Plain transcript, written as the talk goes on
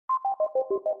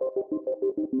Hey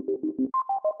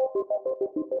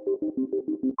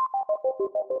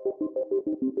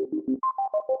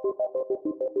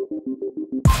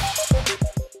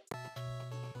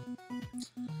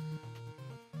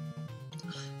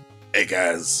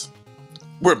guys,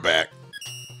 we're back.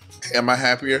 Am I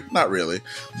happier? Not really,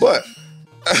 but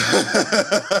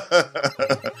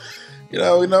you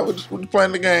know, we're just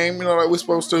playing the game, you know, like we're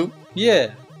supposed to.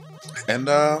 Yeah. And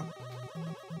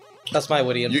that's my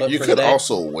witty input. You for could today.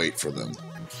 also wait for them.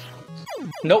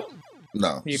 Nope.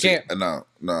 No, you can't.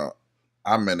 No.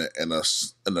 I meant it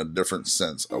in a different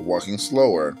sense of walking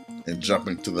slower and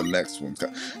jumping to the next one.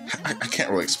 I can't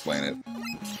really explain it.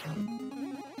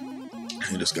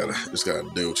 You just gotta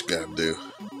do what you gotta do.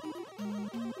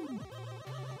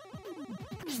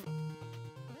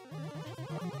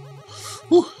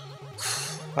 Whew.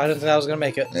 I didn't think I was gonna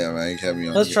make it. Yeah, man, you have me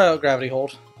on. Let's try out gravity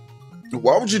hold.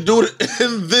 Why would you do it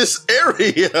in this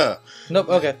area? Nope.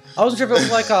 Okay, I wasn't sure if it was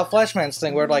like a Flashman's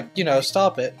thing where, like, you know,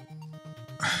 stop it.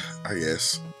 I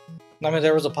guess. I mean,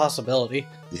 there was a possibility.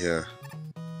 Yeah.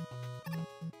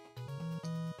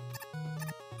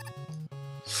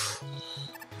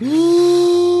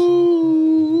 Ooh,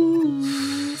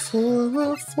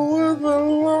 for the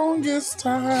longest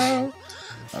time.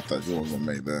 I thought you weren't gonna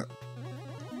make that.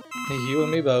 You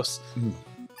and me both.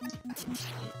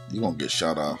 You gonna get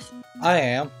shot off. I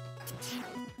am.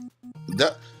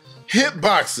 That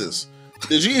hitboxes.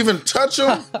 Did you even touch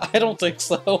them? I don't think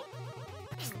so.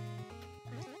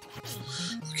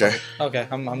 Okay. Okay,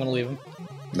 I'm gonna leave him.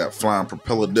 That flying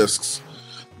propeller discs,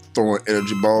 throwing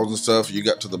energy balls and stuff. You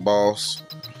got to the boss.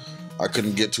 I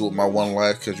couldn't get to it with my one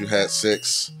life because you had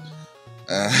 6.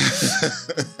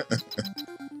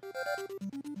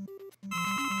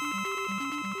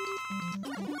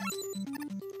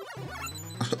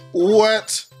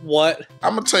 What? What?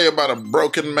 I'm gonna tell you about a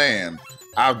broken man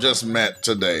I've just met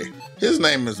today. His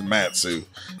name is Mattsu,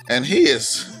 and he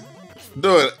is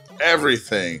doing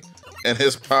everything in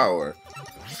his power.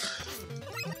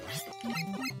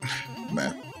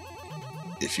 Man,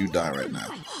 if you die right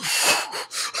now.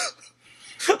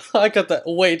 I got that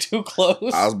way too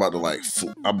close. I was about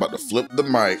to I'm about to flip the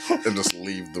mic and just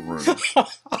leave the room.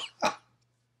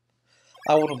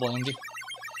 I wouldn't have blamed you.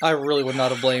 I really would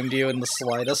not have blamed you in the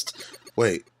slightest.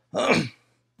 Wait,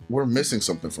 we're missing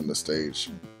something from the stage.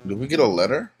 Did we get a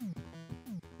letter?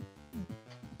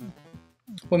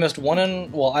 We missed one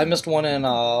in. Well, I missed one in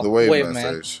the Wave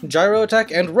Man. Gyro attack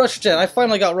and Rush Jet. I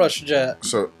finally got Rush Jet.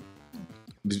 So,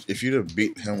 if you'd have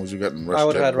beat him, would you gotten Rush Jet? I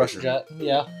would have had Rush Jet.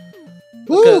 Yeah.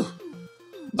 Woo!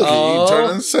 Look at you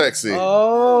turning sexy.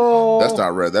 Oh. That's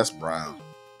not red. That's brown.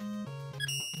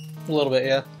 A little bit,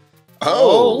 yeah.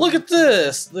 Oh, look at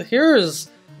this! Here's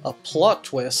a plot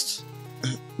twist.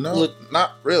 No,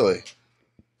 not really.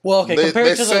 Well, okay,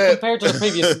 compared to the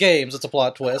previous games, it's a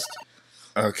plot twist.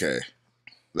 Okay,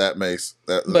 that's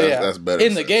yeah, better.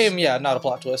 In the game, yeah, not a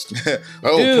plot twist.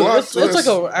 Oh, dude, plot it's twist! It's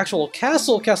like an actual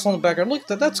castle in the background. Look at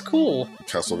that. That's cool.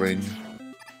 Castlevania.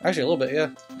 Actually, a little bit, yeah.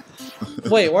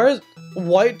 Wait, where is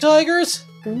White Tigers?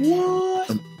 What?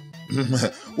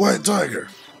 White Tiger.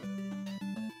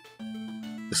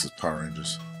 This is Power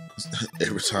Rangers.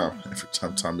 Every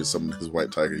time Tommy summoned his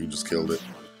White Tiger, you just killed it.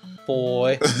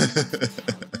 Boy.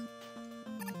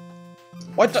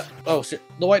 Oh shit!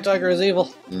 The White Tiger is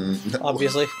evil.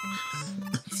 Obviously.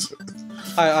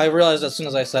 I realized as soon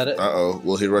as I said it. Uh-oh.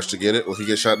 Will he rush to get it? Will he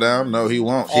get shot down? No, he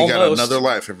won't. He Almost. got another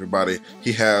life, everybody.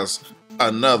 He has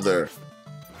another.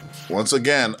 Once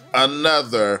again,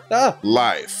 another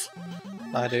life.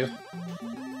 I do.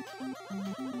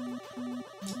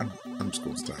 I'm just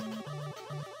going to stop.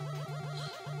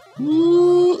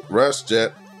 Ooh, Rush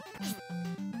Jet.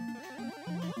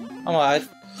 I'm alright.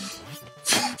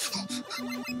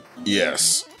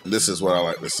 Yes. This is what I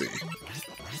like to see.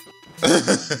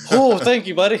 Oh, thank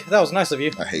you, buddy. That was nice of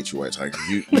you. I hate you, White Tiger.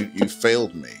 You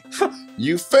failed me.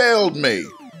 You failed me.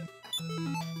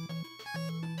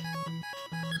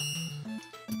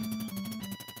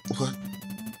 What?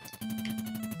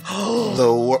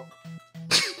 The what?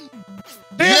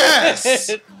 Yes!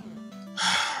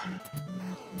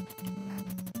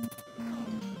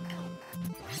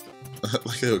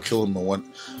 Like they were killing the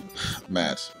one.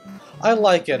 Matt. I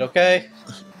like it, okay?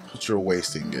 But you're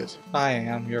wasting it. I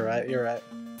am. You're right. You're right.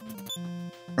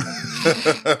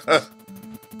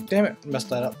 Damn it. Messed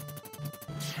that up.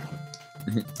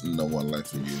 No one life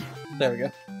for you. There we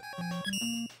go.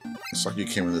 It's like you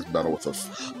came in this battle with a...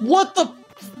 What the...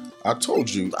 I told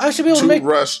you. I should be able to make...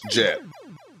 Rush Jet.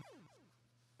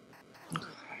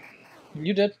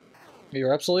 You did.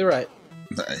 You're absolutely right.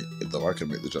 Though I could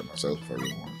make the jump myself if I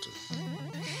really wanted to.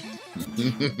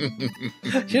 You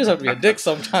just have to be a dick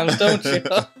sometimes, don't you?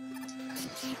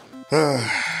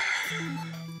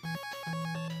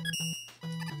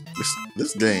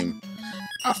 This game,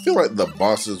 I feel like the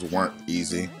bosses weren't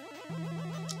easy.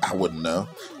 I wouldn't know,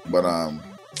 but I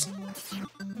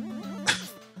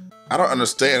don't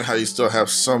understand how you still have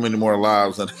so many more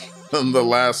lives than the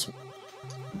last.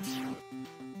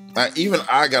 Even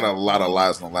I got a lot of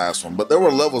lives in the last one, but there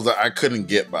were levels that I couldn't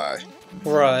get by.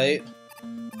 Right.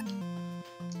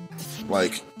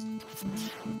 Like,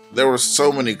 there were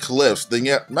so many cliffs. Then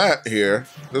yet Matt here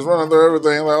is running through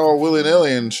everything like all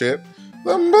willy-nilly and shit.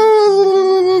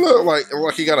 Like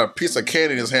he got a piece of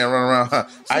candy in his hand running around,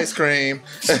 ice cream,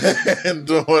 and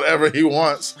doing whatever he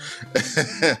wants.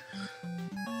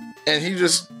 And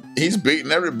he's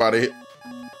beating everybody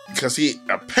because he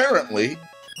apparently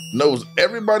knows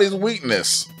everybody's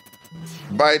weakness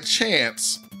by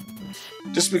chance,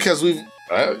 just because we've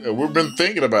been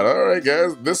thinking about it. All right,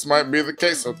 guys, this might be the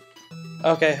case.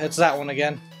 Okay, it's that one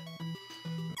again.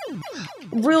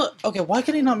 Really? Okay, why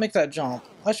can he not make that jump?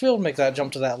 I should be able to make that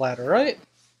jump to that ladder, right?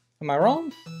 Am I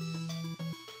wrong?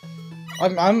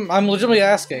 I'm legitimately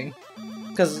asking,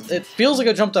 because it feels like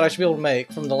a jump that I should be able to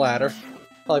make from the ladder.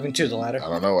 Well, I mean, to the ladder. I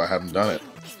don't know. I haven't done it.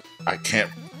 I can't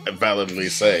validly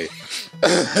say.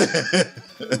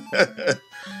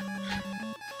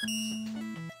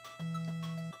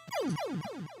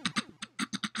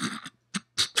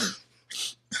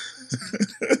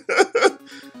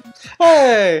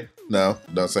 Hey! No,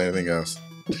 don't say anything else.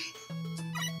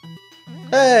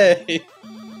 Hey!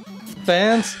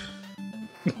 Fans?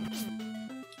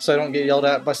 So I don't get yelled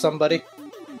at by somebody?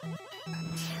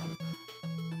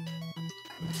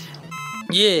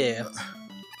 Yeah!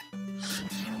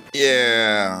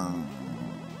 Yeah.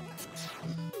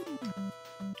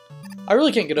 I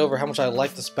really can't get over how much I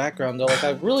like this background, though. Like,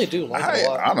 I really do like it a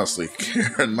lot. I honestly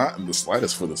care not in the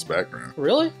slightest for this background.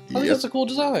 Really? I think that's a cool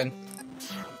design.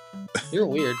 You're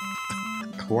weird.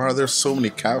 Why are there so many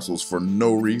castles for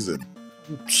no reason?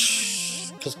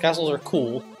 Because castles are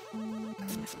cool.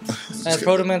 And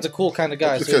Proto Man's a cool kind of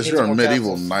guy. Because so you're a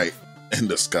medieval knight in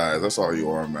disguise. That's all you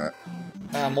are, Matt.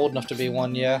 I'm old enough to be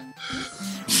one, yeah.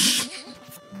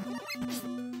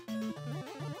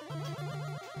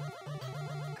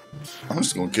 I'm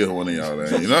just gonna kill one of y'all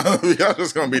then, you know? Y'all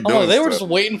just gonna be doing Oh, they were stuff.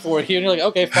 just waiting for it here, and you're like,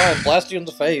 okay, fine, blast you in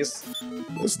the face.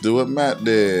 Let's do what Matt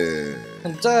did.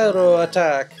 Zero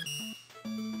attack.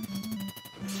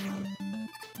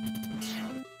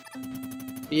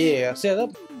 Yeah, see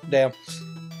that? Damn.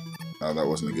 Oh, that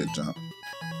wasn't a good jump.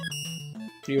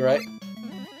 You right?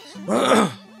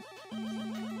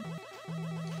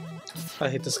 I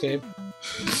hate this game.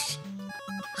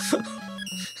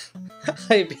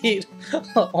 I beat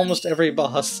almost every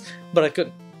boss, but I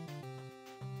couldn't.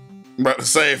 I'm about to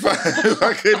say, if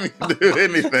I couldn't do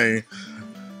anything.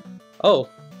 Oh,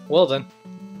 well then.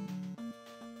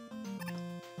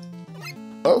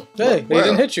 Oh, hey, well, he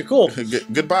didn't hit you. Cool.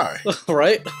 Goodbye.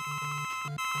 Right?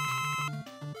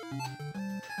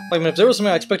 I mean, if there was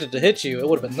something I expected to hit you, it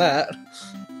would have been that.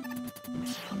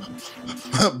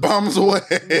 Bombs away.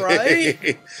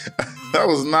 Right? That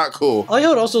was not cool. I like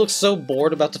how it also looks so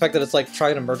bored about the fact that it's like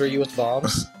trying to murder you with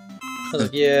bombs. I was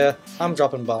like, yeah, I'm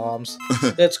dropping bombs.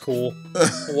 It's cool.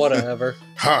 Whatever.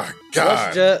 Oh, God.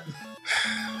 Rush jet.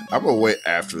 I'm gonna wait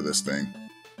after this thing.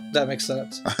 That makes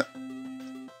sense.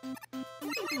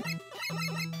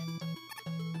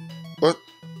 What?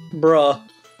 Bruh.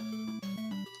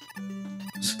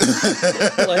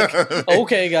 Like,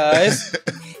 okay, guys.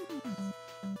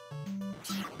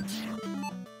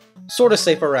 Sort of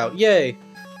safer route. Yay.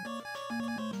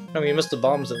 I mean, you missed the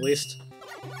bombs at least.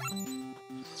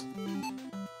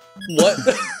 What?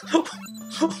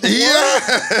 Yeah!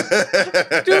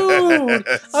 Dude!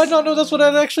 I don't know that's what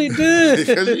I actually did!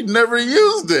 Because you never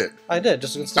used it. I did,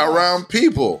 just against the around boss.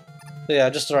 people. Yeah,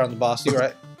 just around the boss, you're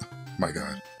right. My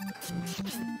God.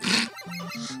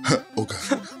 Oh,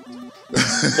 God.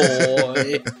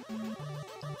 Boy.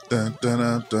 Dun, dun,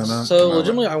 dun, dun, dun. So,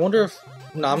 legitimately, I wonder if...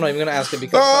 No, I'm not even gonna ask it,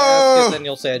 because if I ask it, then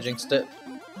you'll say I jinxed it.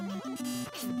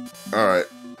 Alright.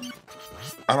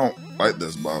 I don't like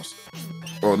this boss.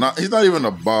 Well, he's not even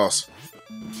a boss.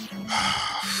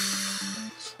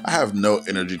 I have no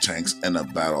energy tanks in a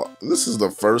battle. This is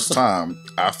the first time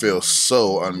I feel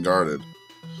so unguarded.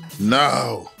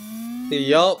 No!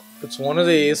 Yup, it's one of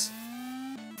these.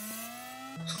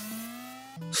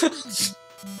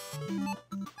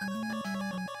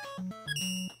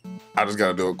 I just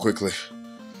gotta do it quickly.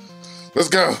 Let's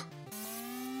go!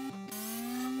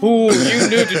 Ooh, you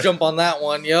knew to jump on that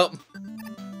one, yup.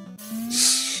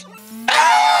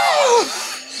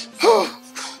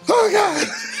 Oh, God!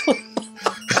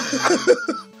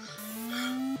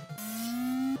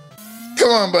 Come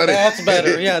on, buddy. That's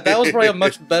better. Yeah, that was probably a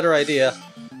much better idea.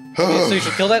 Okay, so you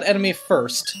should kill that enemy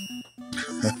first.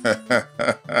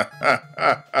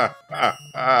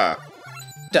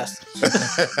 Death.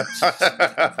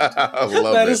 I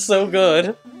love That it. is so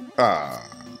good. Ah.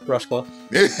 Rush Claw.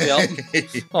 Yep.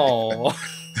 Oh.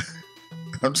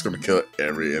 I'm just gonna kill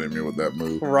every enemy with that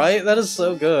move. Right? That is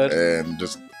so good. And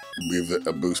just give it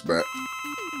a boost back.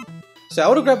 See, I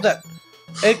would have grabbed that.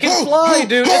 It can fly,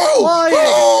 dude. It's flying.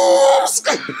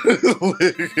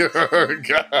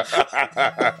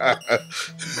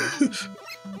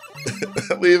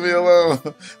 Leave me alone.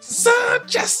 So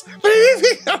just leave me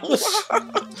alone.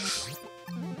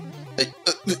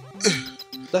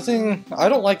 That thing, I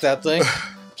don't like that thing.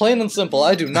 Plain and simple,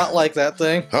 I do not like that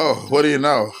thing. Oh, what do you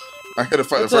know? I had to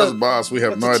fight the first boss. We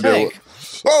have no idea tank.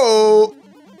 what. Oh!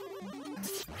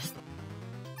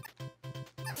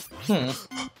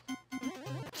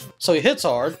 So he hits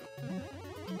hard.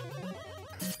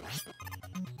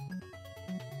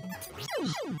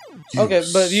 Okay,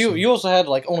 but you also had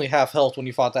like only half health when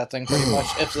you fought that thing, pretty much,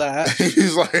 if that.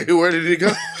 He's like, where did he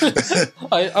go?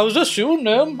 I was just shooting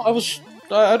him. I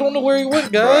don't know where he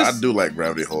went, guys. Bro, I do like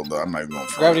Gravity Hold though. I'm not even going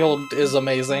for Gravity Hold is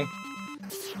amazing.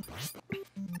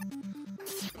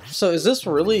 So is this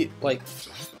really like?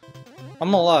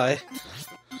 I'm gonna lie.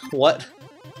 What?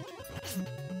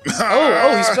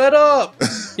 Oh, he sped up!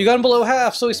 You got him below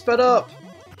half, so he sped up.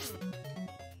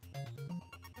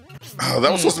 Oh,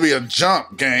 that was supposed to be a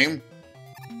jump game.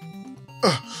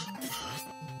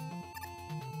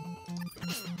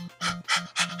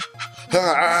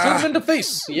 Shoot him in the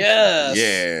face! Yes!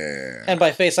 Yeah. And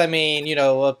by face, I mean, you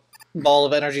know, a ball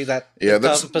of energy that... Yeah,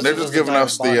 they're just giving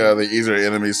us the easier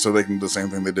enemies so they can do the same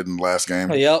thing they did in the last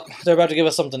game. Yep, they're about to give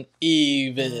us something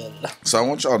evil. So I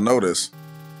want y'all to notice,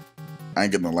 I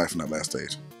ain't getting a life in that last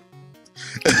stage.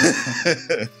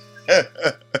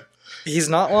 He's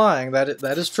not lying.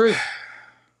 That is true.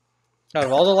 Out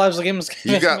of all the lives the game is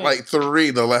giving, you got like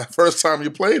 3 the first time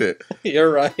you played it. You're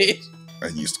right.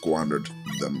 And you squandered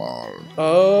them all.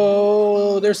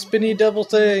 Oh, they're spinny devil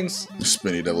things.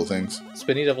 Spinny devil things.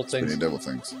 Spinny devil things. Spinny devil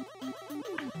things.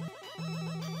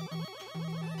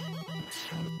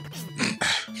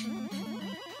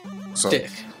 So,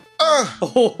 Dick.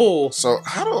 Oh. So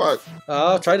how do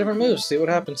I? Try different moves. See what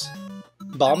happens.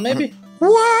 Bomb, maybe?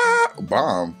 What?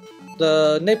 Bomb?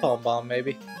 The napalm bomb,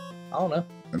 maybe. I don't know.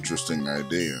 Interesting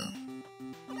idea.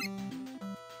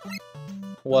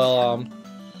 Well,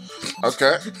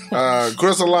 Okay.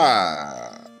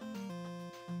 Chrysalia.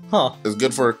 Huh. Is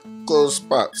good for closed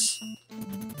spots.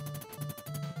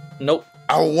 Nope.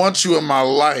 I want you in my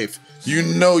life. You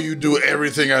know you do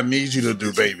everything I need you to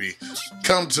do, baby.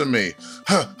 Come to me.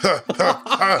 Come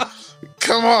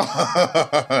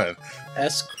on.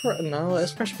 No,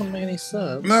 S-Crush wouldn't make any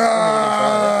sense.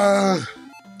 Nah.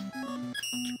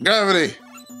 Gravity.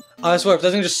 I swear, if that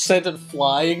thing just sent it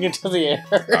flying into the air.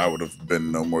 I would have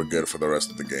been no more good for the rest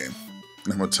of the game.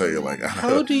 I'm gonna tell you, like,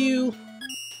 how do you?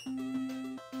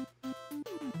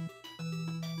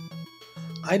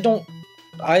 I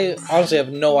honestly have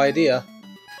no idea.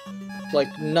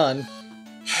 Like, none.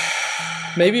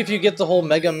 Maybe if you get the whole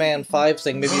Mega Man 5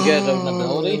 thing, maybe you get an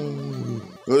ability?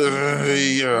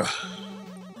 Yeah.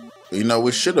 You know,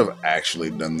 we should have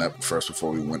actually done that first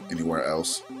before we went anywhere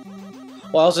else.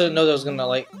 Well, I also didn't know there was gonna,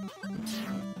 like...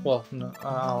 Well, no,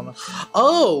 I don't know.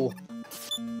 Oh!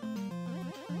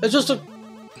 It's just a...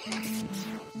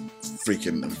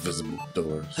 Freaking invisible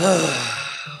doors.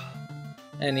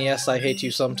 And yes, I hate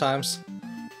you sometimes.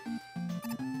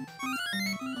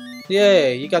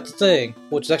 Yay, you got the thing.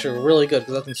 Which is actually really good,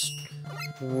 because that thing's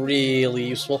really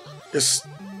useful. It's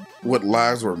what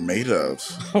lives were made of.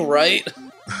 Right?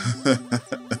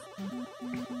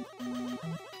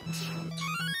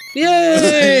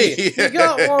 Yay! You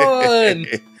got one!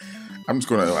 I'm just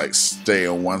gonna, like, stay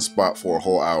in one spot for a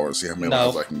whole hour, see how many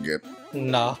lives I can get.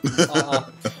 Nah.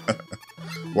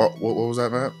 What was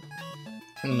that, Matt?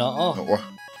 Nuh-uh.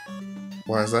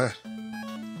 Why is that?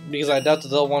 Because I doubt that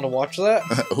they'll want to watch that.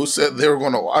 Who said they were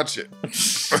going to watch it?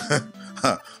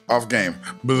 Off game.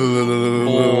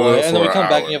 Boy, and then we come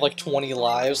back and you have like 20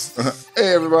 lives.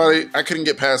 Hey everybody, I couldn't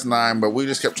get past 9, but we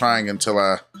just kept trying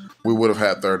until we would have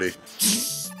had 30.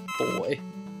 Boy.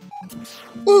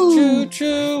 Woo. Choo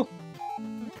choo.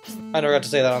 I never got to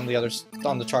say that on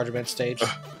the Charger Man stage.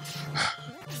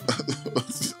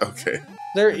 Okay.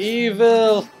 They're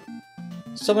evil.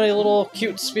 So many little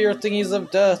cute spear thingies of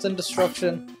death and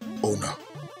destruction. Oh no.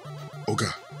 Oh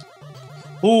god.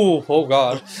 Ooh, oh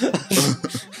god.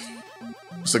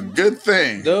 It's a good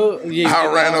thing. No, I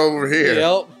ran over here.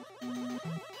 Yep.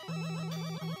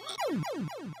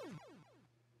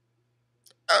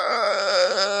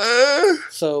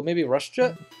 So maybe Rush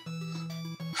Jet?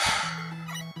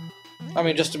 I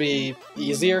mean, just to be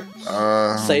easier,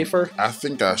 safer. I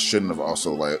think I shouldn't have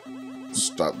also like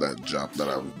stopped that jump that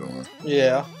I was doing.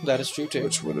 Yeah, that is true too.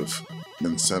 Which would have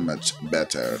been so much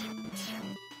better.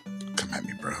 Come at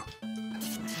me, bro.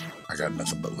 I got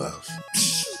nothing but love.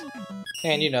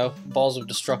 And, you know, balls of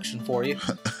destruction for you.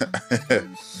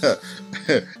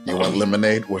 You want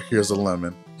lemonade? Well, here's a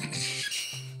lemon.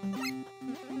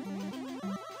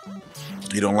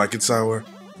 You don't like it sour?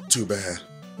 Too bad.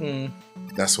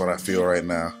 That's what I feel right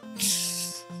now.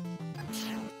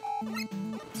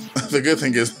 The good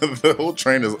thing is the whole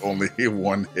train is only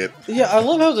one hit. Yeah, I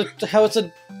love how it's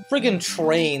a friggin'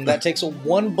 train that takes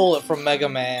one bullet from Mega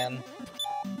Man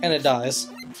and it dies.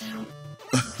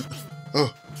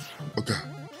 Oh, okay.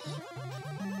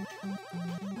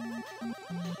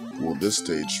 Will this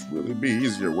stage really be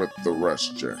easier with the Rush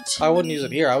Jet? I wouldn't use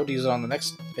it here. I would use it on the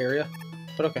next area.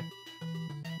 But okay.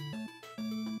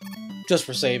 Just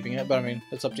for saving it, but I mean,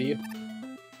 it's up to you.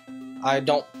 I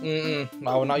don't...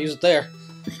 I would not use it there.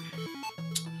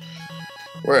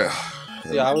 Well...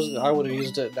 Yeah, I would have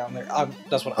used it down there.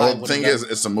 That's what I would have done. The thing is,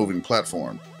 it's a moving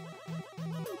platform.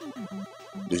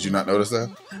 Did you not notice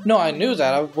that? No, I knew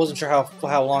that. I wasn't sure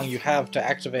how long you have to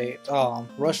activate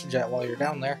Rush Jet while you're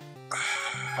down there.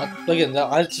 Again,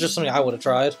 it's just something I would have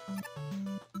tried.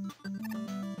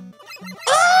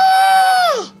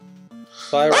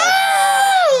 Bye,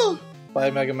 Rush. Bye,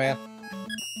 Mega Man.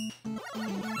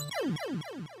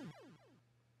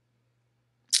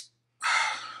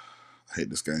 I hate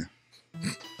this game.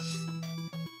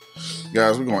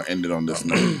 Guys, we're going to end it on this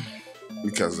note.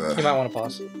 Because, you might want to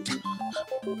pause.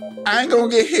 I ain't going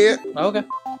to get hit. Okay.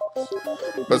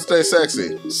 But stay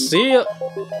sexy. See ya.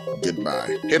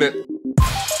 Goodbye. Hit it.